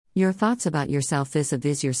Your thoughts about yourself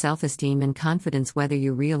vis-a-vis your self-esteem and confidence, whether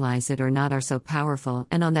you realize it or not, are so powerful,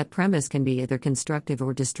 and on that premise can be either constructive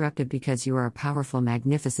or destructive because you are a powerful,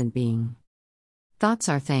 magnificent being. Thoughts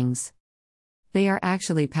are things. They are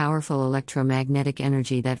actually powerful electromagnetic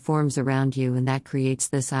energy that forms around you and that creates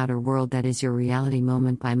this outer world that is your reality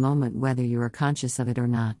moment by moment, whether you are conscious of it or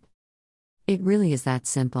not. It really is that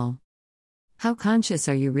simple. How conscious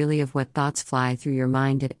are you really of what thoughts fly through your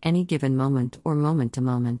mind at any given moment or moment to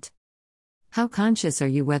moment? How conscious are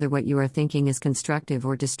you whether what you are thinking is constructive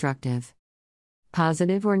or destructive?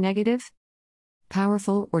 Positive or negative?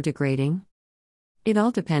 Powerful or degrading? It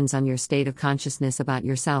all depends on your state of consciousness about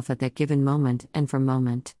yourself at that given moment and from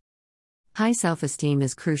moment. High self-esteem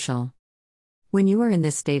is crucial. When you are in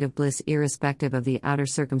this state of bliss, irrespective of the outer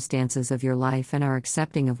circumstances of your life, and are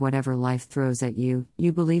accepting of whatever life throws at you,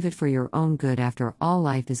 you believe it for your own good. After all,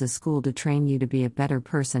 life is a school to train you to be a better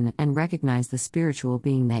person and recognize the spiritual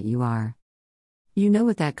being that you are. You know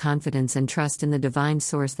with that confidence and trust in the divine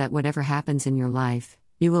source that whatever happens in your life,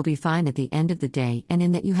 you will be fine at the end of the day, and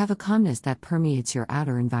in that you have a calmness that permeates your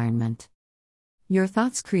outer environment. Your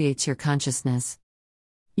thoughts creates your consciousness.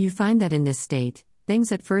 You find that in this state,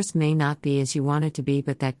 things at first may not be as you want it to be,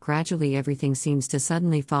 but that gradually everything seems to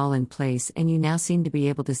suddenly fall in place, and you now seem to be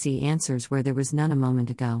able to see answers where there was none a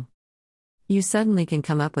moment ago. You suddenly can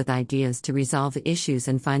come up with ideas to resolve issues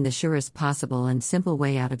and find the surest possible and simple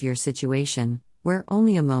way out of your situation, where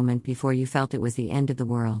only a moment before you felt it was the end of the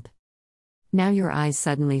world. Now your eyes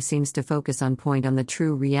suddenly seems to focus on point on the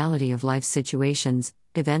true reality of life's situations,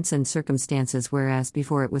 events and circumstances, whereas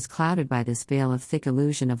before it was clouded by this veil of thick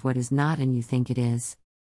illusion of what is not and you think it is.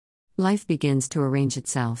 Life begins to arrange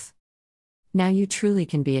itself. Now you truly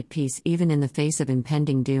can be at peace even in the face of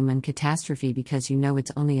impending doom and catastrophe, because you know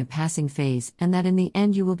it's only a passing phase and that in the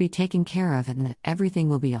end you will be taken care of and that everything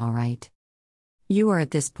will be all right. You are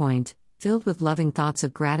at this point filled with loving thoughts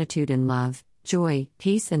of gratitude and love, joy,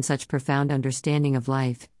 peace and such profound understanding of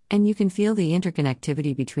life, and you can feel the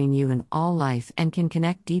interconnectivity between you and all life and can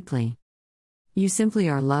connect deeply. You simply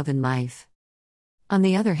are love and life. On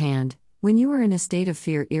the other hand, when you are in a state of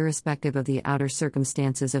fear irrespective of the outer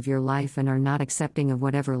circumstances of your life and are not accepting of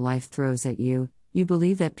whatever life throws at you, you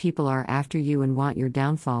believe that people are after you and want your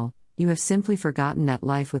downfall, you have simply forgotten that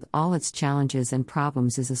life with all its challenges and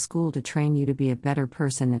problems is a school to train you to be a better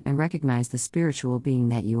person and recognize the spiritual being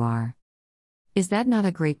that you are. Is that not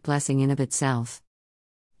a great blessing in of itself?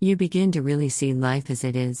 You begin to really see life as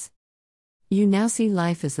it is. You now see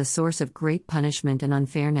life as the source of great punishment and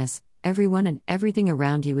unfairness. Everyone and everything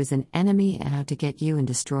around you is an enemy and out to get you and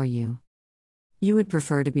destroy you. You would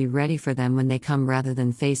prefer to be ready for them when they come rather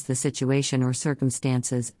than face the situation or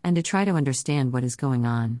circumstances and to try to understand what is going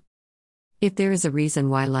on. If there is a reason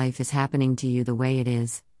why life is happening to you the way it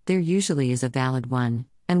is, there usually is a valid one,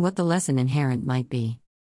 and what the lesson inherent might be.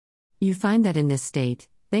 You find that in this state,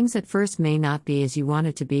 things at first may not be as you want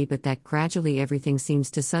it to be, but that gradually everything seems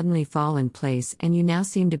to suddenly fall in place, and you now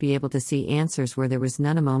seem to be able to see answers where there was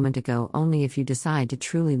none a moment ago, only if you decide to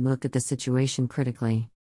truly look at the situation critically.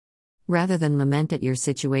 Rather than lament at your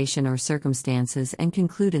situation or circumstances and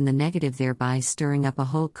conclude in the negative, thereby stirring up a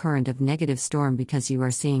whole current of negative storm because you are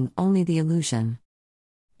seeing only the illusion.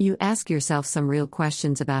 You ask yourself some real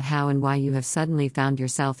questions about how and why you have suddenly found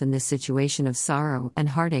yourself in this situation of sorrow and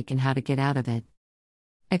heartache and how to get out of it.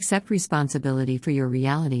 Accept responsibility for your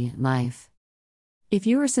reality in life. If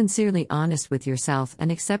you are sincerely honest with yourself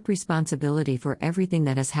and accept responsibility for everything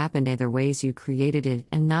that has happened, either ways you created it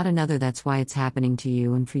and not another, that's why it's happening to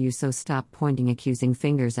you and for you, so stop pointing accusing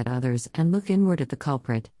fingers at others and look inward at the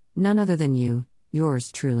culprit, none other than you,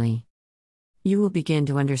 yours truly. You will begin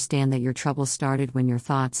to understand that your trouble started when your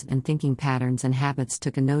thoughts and thinking patterns and habits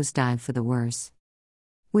took a nosedive for the worse.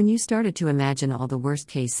 When you started to imagine all the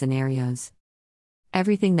worst-case scenarios.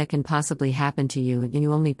 Everything that can possibly happen to you, and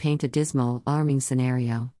you only paint a dismal, alarming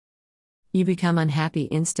scenario. You become unhappy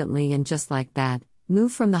instantly, and just like that,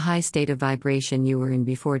 move from the high state of vibration you were in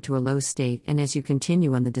before to a low state, and as you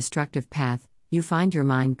continue on the destructive path, you find your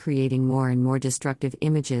mind creating more and more destructive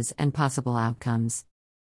images and possible outcomes.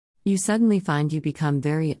 You suddenly find you become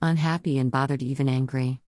very unhappy and bothered, even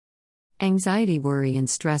angry. Anxiety, worry, and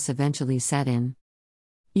stress eventually set in.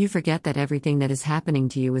 You forget that everything that is happening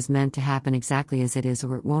to you is meant to happen exactly as it is,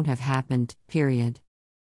 or it won't have happened, period.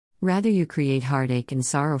 Rather, you create heartache and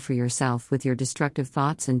sorrow for yourself with your destructive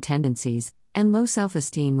thoughts and tendencies, and low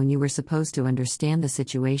self-esteem when you were supposed to understand the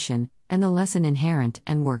situation and the lesson inherent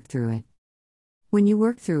and work through it. When you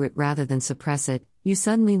work through it rather than suppress it, you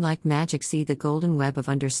suddenly, like magic, see the golden web of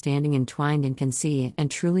understanding entwined and can see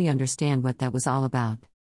and truly understand what that was all about.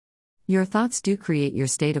 Your thoughts do create your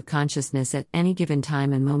state of consciousness at any given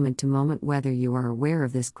time and moment to moment, whether you are aware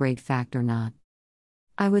of this great fact or not.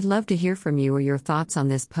 I would love to hear from you or your thoughts on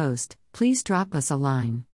this post. Please drop us a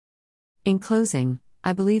line. In closing,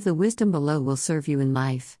 I believe the wisdom below will serve you in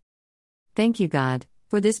life. Thank you, God,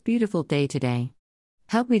 for this beautiful day today.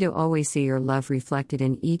 Help me to always see your love reflected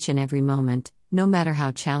in each and every moment, no matter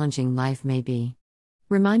how challenging life may be.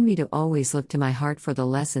 Remind me to always look to my heart for the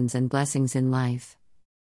lessons and blessings in life.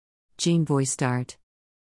 Jean Voice Start.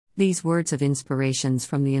 These words of inspirations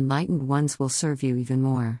from the enlightened ones will serve you even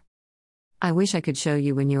more. I wish I could show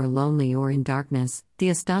you when you are lonely or in darkness, the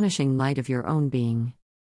astonishing light of your own being.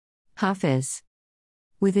 Hafiz.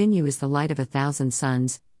 Within you is the light of 1,000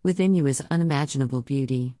 suns, within you is unimaginable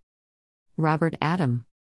beauty. Robert Adam.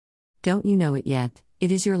 Don't you know it yet?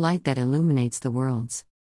 It is your light that illuminates the worlds.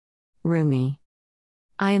 Rumi.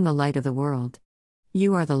 I am the light of the world.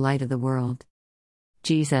 You are the light of the world.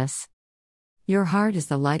 Jesus. Your heart is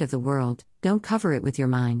the light of the world, don't cover it with your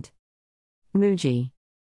mind. Muji.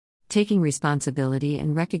 Taking responsibility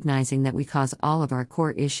and recognizing that we cause all of our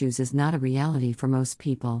core issues is not a reality for most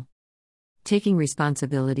people. Taking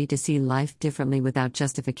responsibility to see life differently without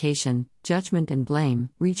justification, judgment and blame,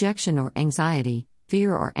 rejection or anxiety,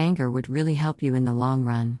 fear or anger would really help you in the long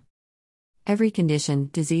run. Every condition,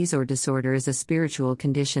 disease or disorder is a spiritual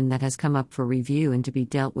condition that has come up for review and to be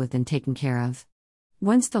dealt with and taken care of.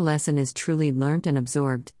 Once the lesson is truly learnt and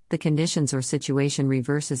absorbed, the conditions or situation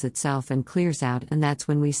reverses itself and clears out, and that's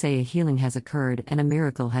when we say a healing has occurred and a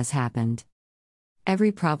miracle has happened.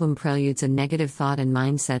 Every problem preludes a negative thought and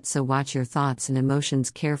mindset, so watch your thoughts and emotions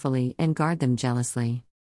carefully and guard them jealously.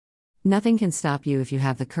 Nothing can stop you if you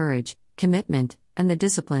have the courage, commitment, and the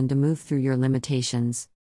discipline to move through your limitations.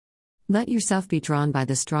 Let yourself be drawn by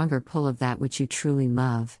the stronger pull of that which you truly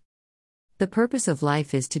love. The purpose of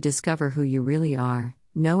life is to discover who you really are,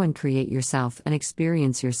 know and create yourself and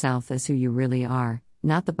experience yourself as who you really are,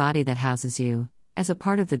 not the body that houses you, as a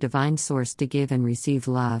part of the divine source to give and receive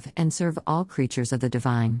love and serve all creatures of the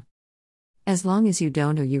divine. As long as you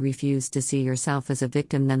don't or you refuse to see yourself as a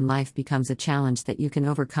victim, then life becomes a challenge that you can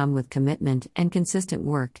overcome with commitment and consistent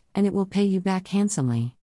work, and it will pay you back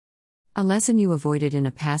handsomely. A lesson you avoided in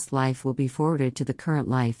a past life will be forwarded to the current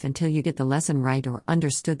life until you get the lesson right or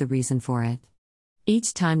understood the reason for it.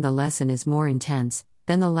 Each time the lesson is more intense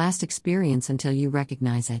than the last experience until you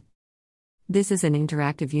recognize it. This is an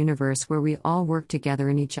interactive universe where we all work together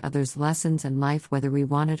in each other's lessons and life, whether we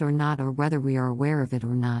want it or not, or whether we are aware of it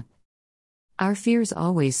or not. Our fears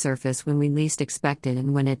always surface when we least expect it,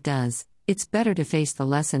 and when it does, it's better to face the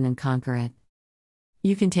lesson and conquer it.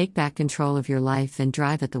 You can take back control of your life and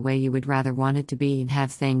drive it the way you would rather want it to be, and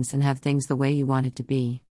have things the way you want it to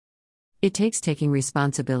be. It takes taking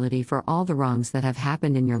responsibility for all the wrongs that have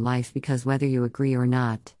happened in your life, because whether you agree or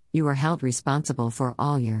not, you are held responsible for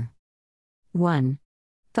all your 1.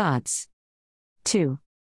 Thoughts. 2.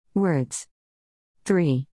 Words.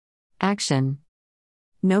 3. Action.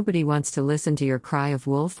 Nobody wants to listen to your cry of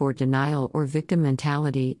wolf or denial or victim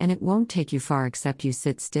mentality, and it won't take you far except you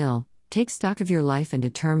sit still, take stock of your life and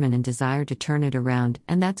determine and desire to turn it around,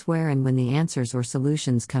 and that's where and when the answers or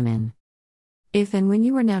solutions come in. If and when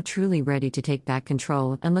you are now truly ready to take back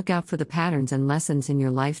control and look out for the patterns and lessons in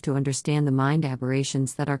your life to understand the mind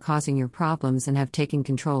aberrations that are causing your problems and have taken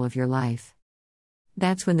control of your life.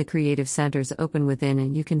 That's when the creative centers open within,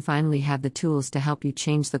 and you can finally have the tools to help you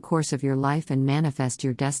change the course of your life and manifest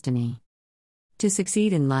your destiny. To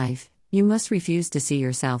succeed in life, you must refuse to see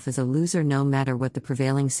yourself as a loser, no matter what the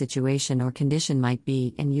prevailing situation or condition might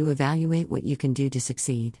be, and you evaluate what you can do to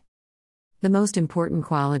succeed. The most important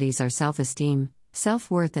qualities are self-esteem,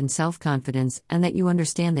 self-worth and self-confidence, and that you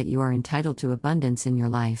understand that you are entitled to abundance in your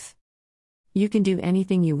life. You can do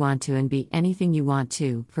anything you want to and be anything you want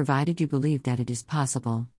to, provided you believe that it is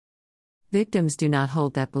possible. Victims do not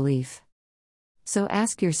hold that belief. So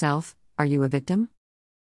ask yourself, are you a victim?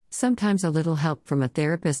 Sometimes a little help from a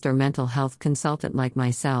therapist or mental health consultant like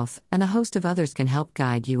myself, and a host of others, can help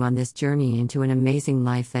guide you on this journey into an amazing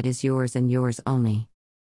life that is yours and yours only.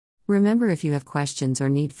 Remember, if you have questions or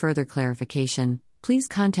need further clarification, please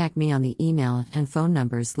contact me on the email and phone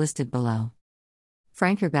numbers listed below.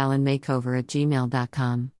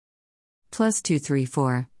 frankerballenmakeover@gmail.com.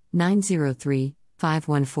 +234 903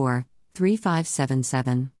 514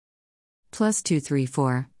 3577.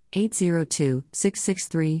 +234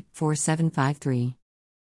 802-663-4753.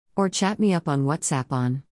 Or chat me up on WhatsApp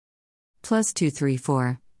on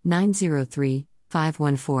 +234 903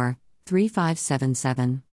 514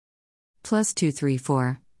 3577.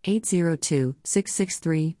 +234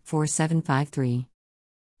 802-663-4753.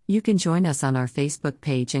 You can join us on our Facebook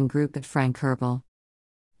page and group at Frank Herbal.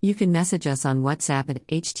 You can message us on WhatsApp at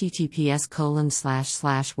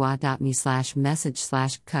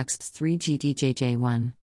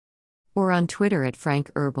https://wa.me/message/cuxt3gdjj1 or on Twitter at Frank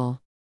Herbal.